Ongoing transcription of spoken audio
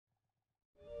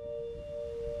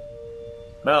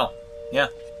Well, yeah.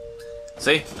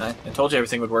 See? I told you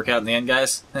everything would work out in the end,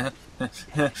 guys.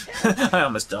 I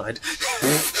almost died.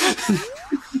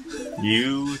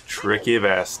 You tricky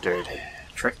bastard.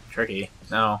 Tricky.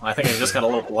 No, I think I just got a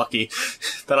little lucky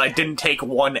that I didn't take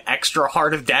one extra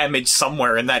heart of damage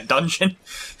somewhere in that dungeon.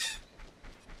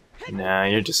 Nah,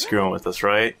 you're just screwing with us,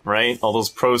 right? Right? All those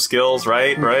pro skills,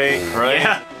 right?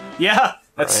 Yeah.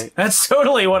 That's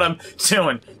totally what I'm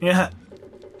doing. Yeah.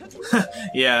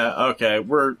 Yeah, okay.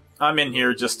 I'm in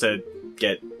here just to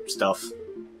get stuff.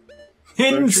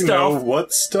 Hidden Don't you know stuff.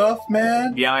 what stuff,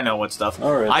 man? Yeah, I know what stuff.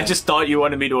 All right, I then. just thought you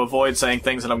wanted me to avoid saying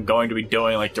things that I'm going to be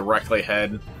doing, like directly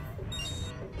ahead.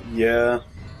 Yeah,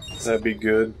 that'd be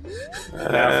good.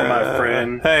 Now for my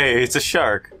friend. Hey, it's a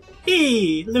shark.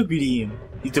 Hey, look at him.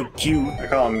 He's so cute. I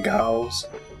call him Gals.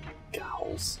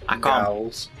 Gals. I call him.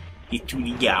 Gals. He's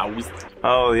truly gals.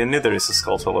 Oh, you knew there was a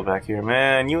Skulltula back here.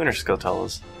 Man, you and your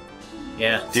Skulltulas.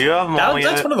 Yeah. Do you have them all That's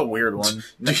yet? one of the weird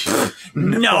ones.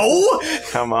 No!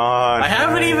 Come on. I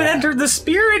haven't man. even entered the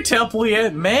Spirit Temple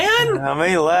yet, man! How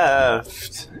many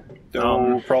left?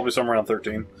 Probably somewhere around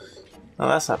 13. Oh,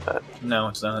 that's not bad. No,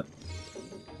 it's not.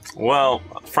 Well,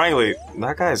 frankly,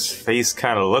 that guy's face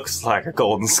kind of looks like a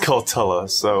golden Skulltula,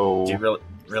 so... Do you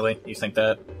really? You think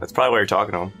that? That's probably why you're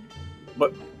talking to him.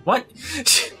 What?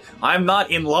 I'm not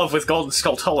in love with golden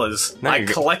Skulltulas. No, I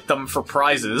collect them for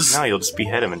prizes. Now you'll just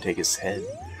behead him and take his head.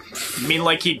 You mean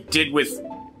like he did with...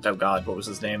 Oh god, what was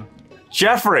his name?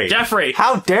 Jeffrey! Jeffrey!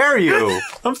 How dare you!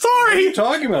 I'm What are you sorry!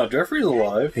 talking about? Jeffrey's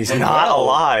alive. He's not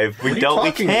alive. What are you We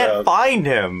talking can't about? find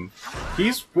him.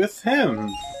 He's with him.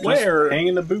 Just Where?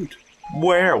 hanging the boot.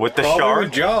 Where? With the Probably shark?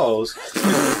 with Jaws.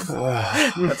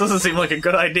 That doesn't seem like a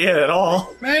good idea at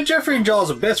all. Man, Jeffrey and Jaws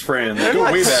are best friends. Go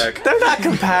way back. They're not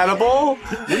compatible.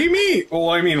 What do you mean? Well,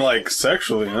 I mean, like,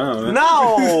 sexually, huh?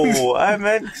 No, I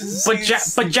meant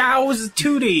But Jaws is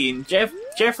 2D and Jeff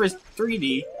is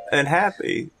 3D. and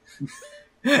happy.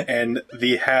 And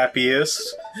the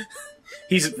happiest.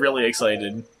 He's really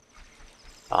excited.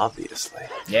 Obviously.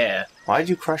 Yeah, Why'd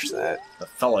you crush that? I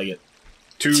felt like it.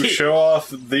 To show off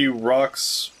the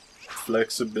rock's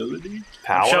flexibility?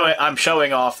 Power? I'm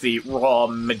showing off the raw,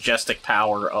 majestic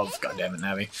power of... Goddammit,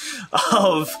 Navi.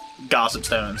 Of Gossip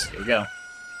Stones. Here we go.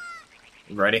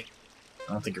 You ready?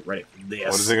 I don't think you're ready for this.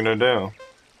 What is it gonna do?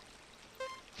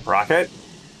 Rocket?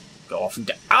 Go off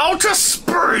into outer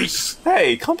space!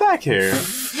 Hey, come back here.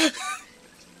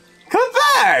 Come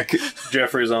back!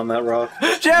 Jeffrey's on that rock.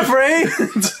 Jeffrey!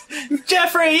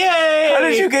 Jeffrey, yay! How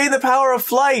did you gain the power of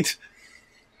flight?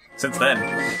 Since then.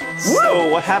 So,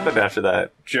 what happened after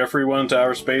that? Jeffrey went into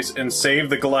outer space and saved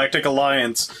the Galactic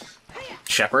Alliance.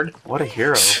 Shepard? What a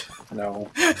hero. No.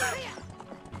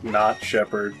 Not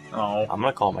Shepard. Oh. I'm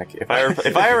gonna call my... If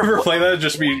I ever Play that,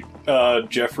 just be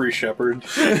Jeffrey Shepard.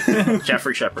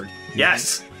 Jeffrey Shepard.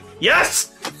 Yes!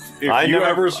 Yes! If I you never-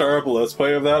 ever start up a Let's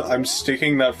Play of that, I'm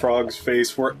sticking that frog's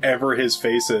face wherever his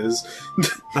face is.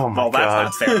 Oh my Oh, god.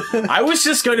 that's not fair. I was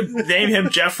just going to name him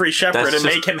Jeffrey Shepard That's and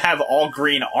just- make him have all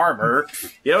green armor.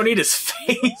 You don't need his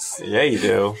face. Yeah, you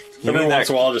do. You Every need once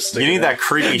in a while, I'll just stick You it need in. that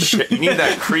creepy. You need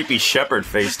that creepy shepherd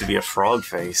face to be a frog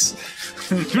face.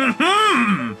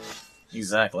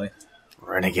 Exactly.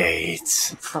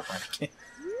 Renegades.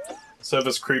 So if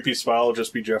his creepy smile will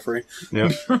just be Jeffrey.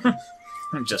 Yep.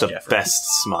 Just The Jeffrey.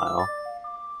 best smile.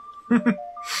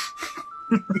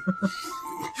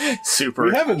 Super.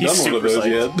 We haven't He's done one of super those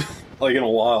psyched. yet. Like in a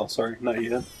while, sorry, not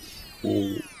yet.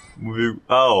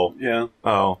 Oh. Yeah.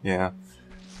 Oh, yeah.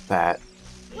 That.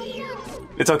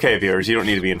 It's okay, viewers. You don't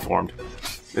need to be informed.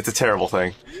 It's a terrible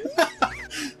thing.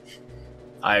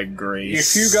 I agree.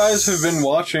 If you guys have been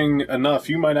watching enough,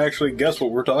 you might actually guess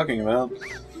what we're talking about.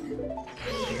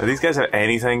 Do these guys have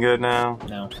anything good now?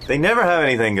 No, They never have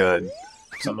anything good.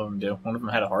 some of them do. One of them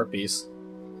had a heart piece.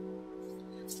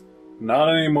 Not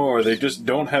anymore. They just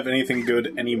don't have anything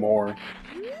good anymore.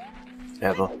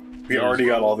 Ever. We already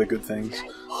got all the good things.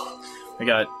 We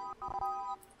got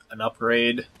an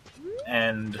upgrade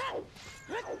and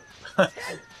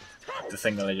the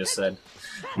thing that I just said.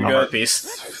 We A got heart piece.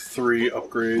 3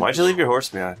 upgrades. Why'd you leave your horse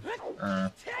behind?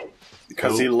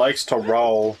 Because he likes to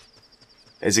roll.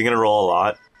 Is he gonna roll a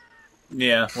lot?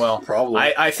 Yeah, well, Probably.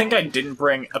 I think I didn't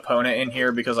bring opponent in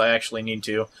here because I actually need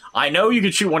to. I know you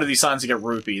could shoot one of these signs to get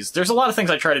rupees. There's a lot of things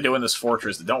I try to do in this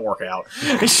fortress that don't work out.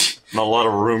 A lot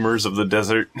of rumors of the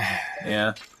desert.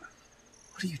 Yeah,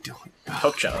 What are you doing?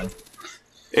 poke shotting.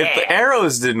 If the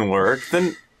arrows didn't work,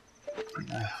 then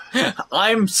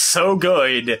I'm so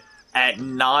good at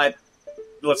not...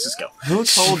 Let's just go. who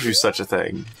told you such a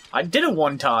thing? I did it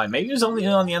one time. Maybe it was only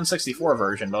on the N64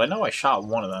 version, but I know I shot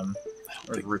one of them.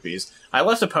 Or rupees. I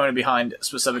left opponent behind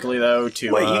specifically, though,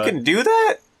 to... Wait, you can do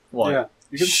that? What? Yeah.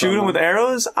 You can Shoot him with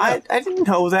arrows? Yeah. I didn't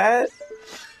know that.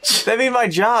 That made my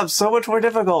job so much more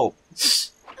difficult.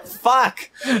 Fuck!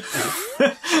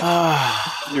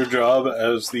 Your job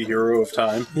as the hero of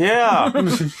time. Yeah.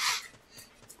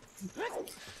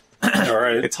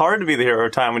 Alright. It's hard to be the hero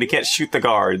of time when you can't shoot the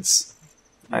guards.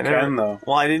 I can, though.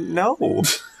 Well, I didn't know.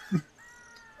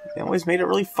 They always made it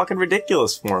really fucking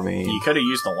ridiculous for me. You could have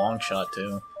used the long shot,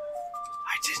 too.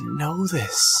 I didn't know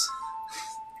this.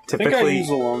 I think I use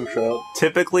a long shot.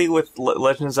 Typically with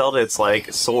Legend of Zelda, it's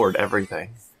like sword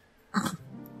everything.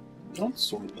 Don't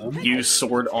sword them. Use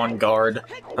sword on guard.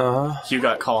 You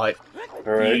got caught.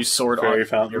 Alright. Use sword Fairy on...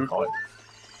 fountain. You're caught.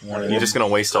 You're just gonna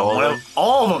waste all of them?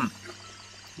 All of them!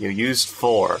 You used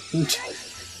 4.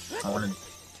 I wanted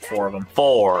 4 of them.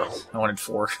 4. I wanted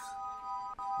 4.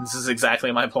 This is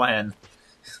exactly my plan.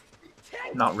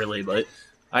 Not really, but...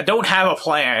 I don't have a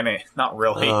plan. Not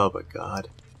really. Oh my god.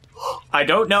 I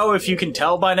don't know if you can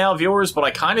tell by now, viewers, but I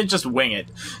kind of just wing it.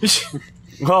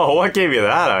 Oh, what gave you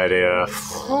that idea?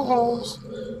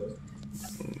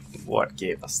 What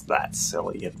gave us that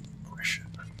silly impression?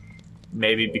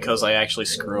 Maybe because I actually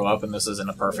screw up and this isn't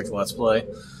a perfect Let's Play.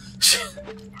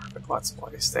 Perfect Let's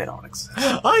Plays, they don't exist.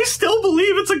 I still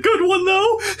believe it's a good one,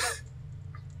 though!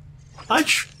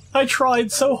 I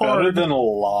tried so hard. Better than a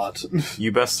lot.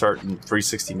 You best start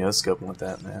 360 no-scoping with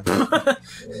that, man.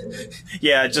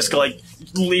 Yeah, just like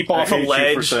leap off I a hate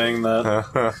ledge. you for saying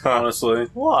that, honestly.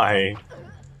 Why?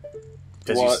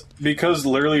 What? Because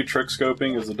literally trick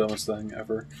scoping is the dumbest thing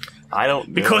ever. I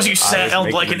don't. Because you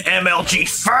sound like an MLG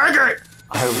faggot!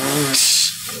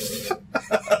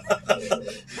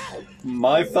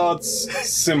 My thoughts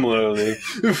similarly.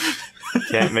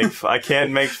 I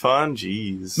can't make fun.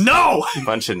 Jeez. No!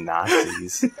 Bunch of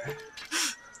Nazis.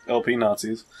 LP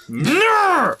Nazis.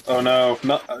 No! Oh no!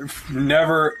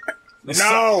 Never.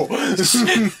 No!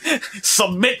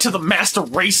 Submit to the master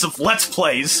race of Let's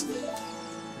Plays.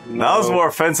 No. That was more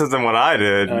offensive than what I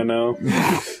did. I know.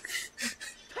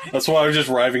 That's why I was just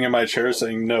writhing in my chair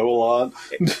saying no a lot.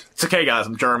 It's okay, guys.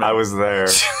 I'm German. I was there.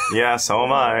 Yeah, so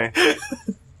am I.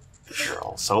 You're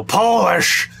also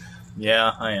Polish.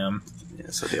 Yeah, I am.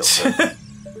 Yeah, so deal with it.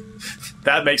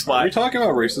 That makes Are my... we talking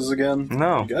about races again?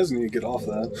 No. You guys need to get off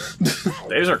that.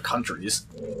 Those are countries.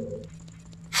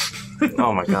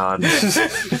 Oh my god.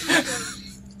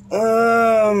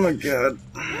 Oh my god.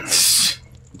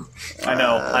 I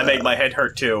know. I make my head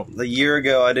hurt, too. A year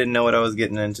ago, I didn't know what I was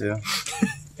getting into.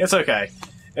 It's okay.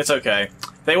 It's okay.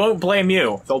 They won't blame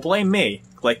you. They'll blame me.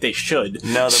 Like they should.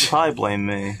 No, they'll probably blame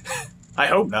me. I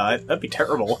hope not. That'd be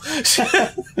terrible.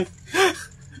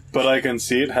 But I can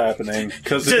see it happening.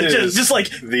 Because just like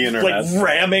the internet. Like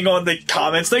ramming on the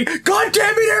comments thing. God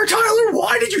damn it, Air Tyler!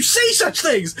 Why did you say such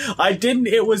things? I didn't.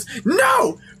 It was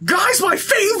no. Guy's my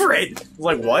favorite.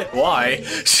 Like what? Why?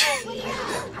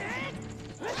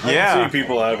 Yeah. I see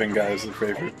people having guys their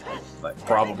favorite. Like,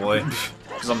 probably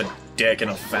because I'm a dick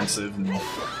and offensive and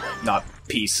not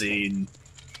PC and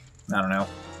I don't know.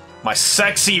 My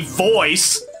sexy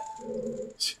voice.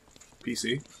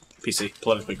 PC? PC,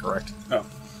 politically correct. Oh.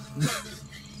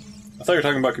 I thought you were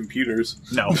talking about computers.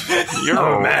 No. You're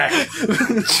a Mac.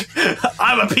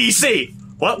 I'm a PC!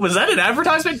 What? Was that an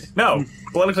advertisement? No.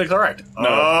 Politically correct. No.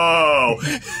 Oh!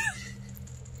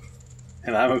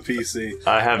 And I'm a PC.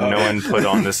 I have no input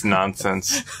on this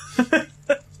nonsense.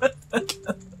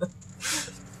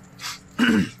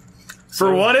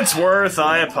 For what it's worth,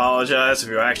 I apologize if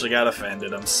you actually got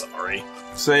offended. I'm sorry.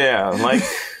 So yeah, like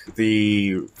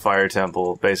the fire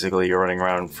temple, basically you're running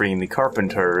around freeing the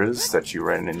carpenters that you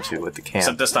ran into at the camp.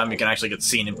 Except this time you can actually get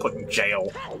seen and put in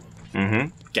jail. Mm-hmm.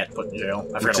 Get put in jail.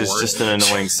 I forgot Which a is word. just an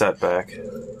annoying setback.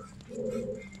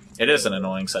 It is an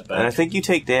annoying setback. And I think you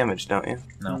take damage, don't you?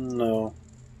 No. No.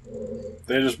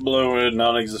 They just blow a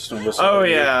non-existent whistle. Oh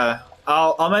yeah.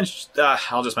 I'll mention.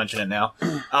 I'll just mention it now.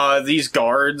 These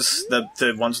guards,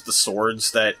 the ones with the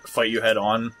swords that fight you head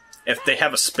on, if they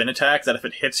have a spin attack, that if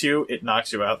it hits you, it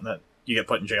knocks you out, and that you get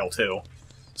put in jail too.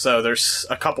 So there's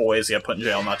a couple ways to get put in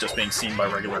jail, not just being seen by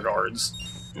regular guards.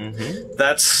 Mm-hmm.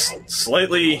 That's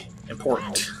slightly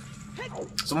important.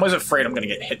 So I'm always afraid I'm going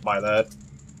to get hit by that.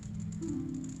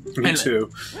 Me too.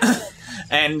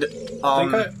 And I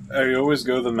think I always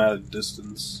go them at a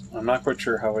distance. I'm not quite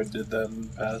sure how I did that in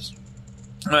the past.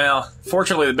 well,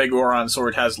 fortunately, the big Goron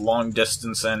sword has long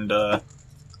distance and a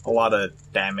lot of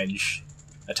damage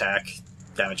attack.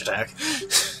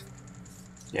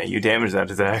 Yeah, you damage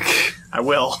that attack. I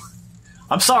will.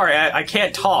 I'm sorry, I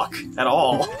can't talk at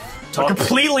all. I'm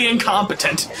completely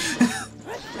incompetent.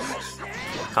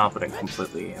 Competent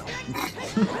completely.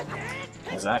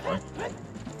 exactly.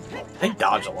 They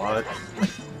dodge a lot.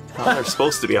 Oh, they're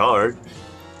supposed to be hard.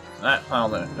 Well,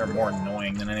 they're more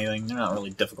annoying than anything. They're not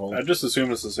really difficult. I just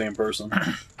assume it's the same person.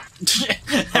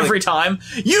 Every time.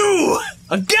 You!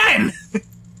 Again!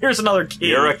 Here's another kid.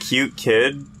 You're a cute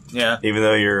kid. Yeah. Even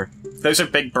though you're... Those are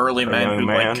big burly men who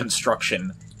man. like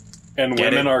construction. And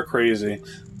Get women it? are crazy.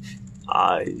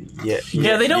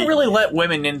 Yeah, they don't really let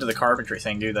women into the carpentry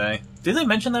thing, do they? Did they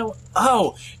mention that?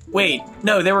 Oh, wait.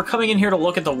 No, they were coming in here to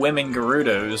look at the women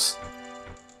Gerudos.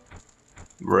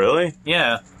 Really?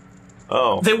 Yeah.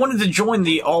 Oh. They wanted to join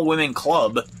the all-women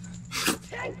club.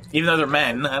 Even though they're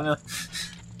men. I don't know.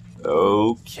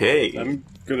 Okay. I'm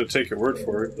gonna take your word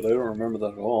for it, but I don't remember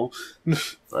that at all.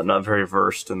 I'm not very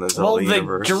versed in the Zelda Well, the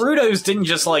universe. Gerudos didn't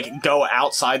just, like, go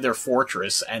outside their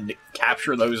fortress and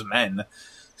capture those men.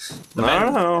 I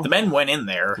don't know. The men went in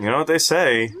there. You know what they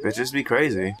say? Bitches be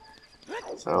crazy.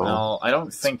 So... Well, I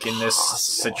don't think in this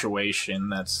situation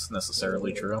that's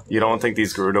necessarily true. You don't think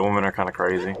these Gerudo women are kind of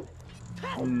crazy?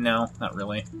 No, not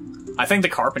really. I think the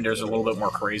Carpenters are a little bit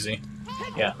more crazy.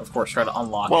 Yeah, of course, try to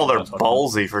unlock... Well, they're that's what I mean.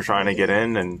 ballsy for trying to get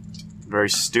in, and very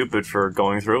stupid for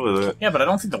going through with it. Yeah, but I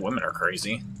don't think the women are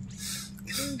crazy.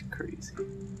 Crazy.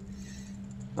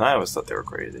 I always thought they were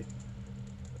crazy.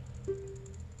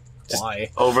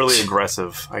 Why? Overly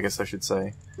aggressive, I guess I should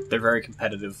say. They're very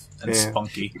competitive and Yeah.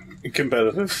 spunky.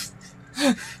 Competitive.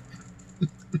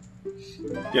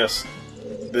 Yes.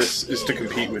 This is to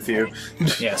compete with you.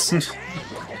 Yes.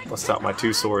 Bust out my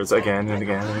two swords again and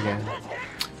again and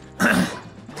again.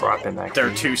 Drop in that There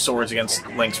are key. 2 swords against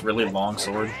Link's really long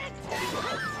sword.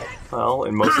 Well,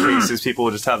 in most cases, people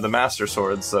will just have the Master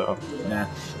Sword, so... Nah.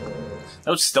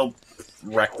 That would still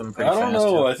wreck them pretty I fast. don't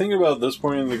know. too. I think about this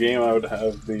point in the game, I would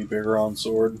have the bigger on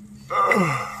sword.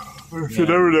 If you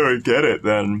never get it,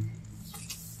 then...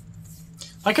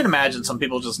 I can imagine some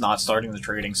people just not starting the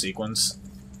trading sequence.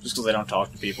 Just because they don't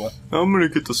talk to people. I'm gonna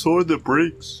get the sword that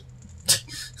breaks.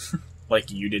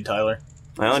 Like you did, Tyler.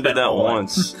 I only Spent did that all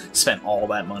once. Spent all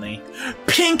that money.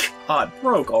 Pink! Oh, it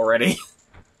broke already.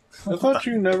 I thought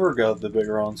you never got the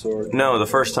bigger on sword. No, the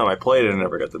first time I played it, I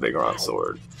never got the Biggoron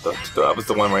sword. That was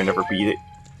the one where I never beat it.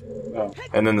 Oh.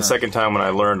 And then the second time when I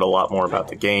learned a lot more about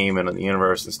the game and the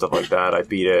universe and stuff like that, I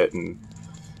beat it, and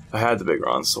I had the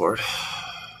Biggoron sword.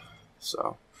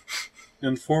 So...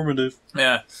 Informative.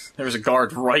 Yeah, there was a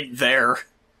guard right there.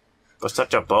 Bust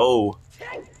out your bow.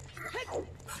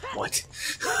 What?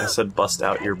 I said bust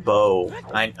out your bow.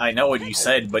 I know what you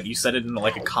said, but you said it in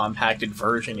like a compacted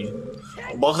version. You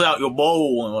bust out your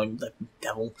bow, and like, the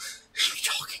devil. What are you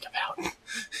talking about?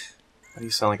 Why do you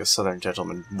sound like a southern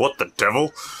gentleman? What the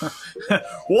devil?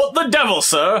 What the devil,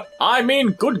 sir? I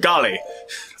mean, good golly.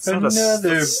 That's not a- Another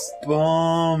that's-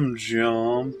 bomb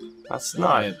jump. That's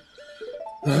not...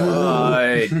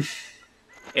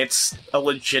 It's a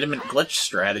legitimate glitch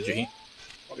strategy.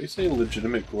 Why do you say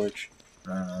legitimate glitch? I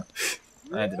don't know.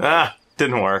 That didn't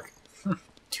Didn't work.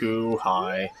 too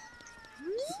high.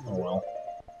 Oh well.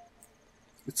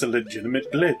 It's a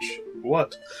legitimate glitch.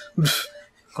 What?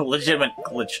 A legitimate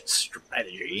glitch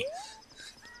strategy.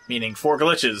 Meaning 4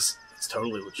 glitches. It's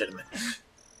totally legitimate.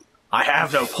 I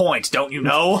have no point, don't you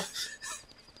know?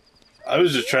 I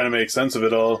was just trying to make sense of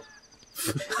it all.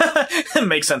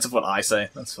 Make sense of what I say.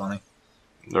 That's funny.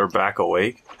 They're back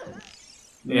awake.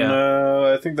 Yeah.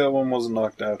 No, I think that one was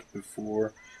knocked out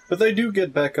before. But they do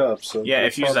get back up, so... Yeah, it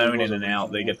if you probably zone in wasn't and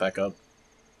out, they get back up.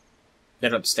 They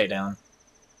don't stay down.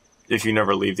 If you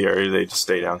never leave the area, they just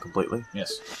stay down completely.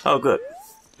 Yes. Oh, good.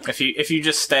 If you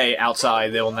just stay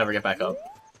outside, they will never get back up.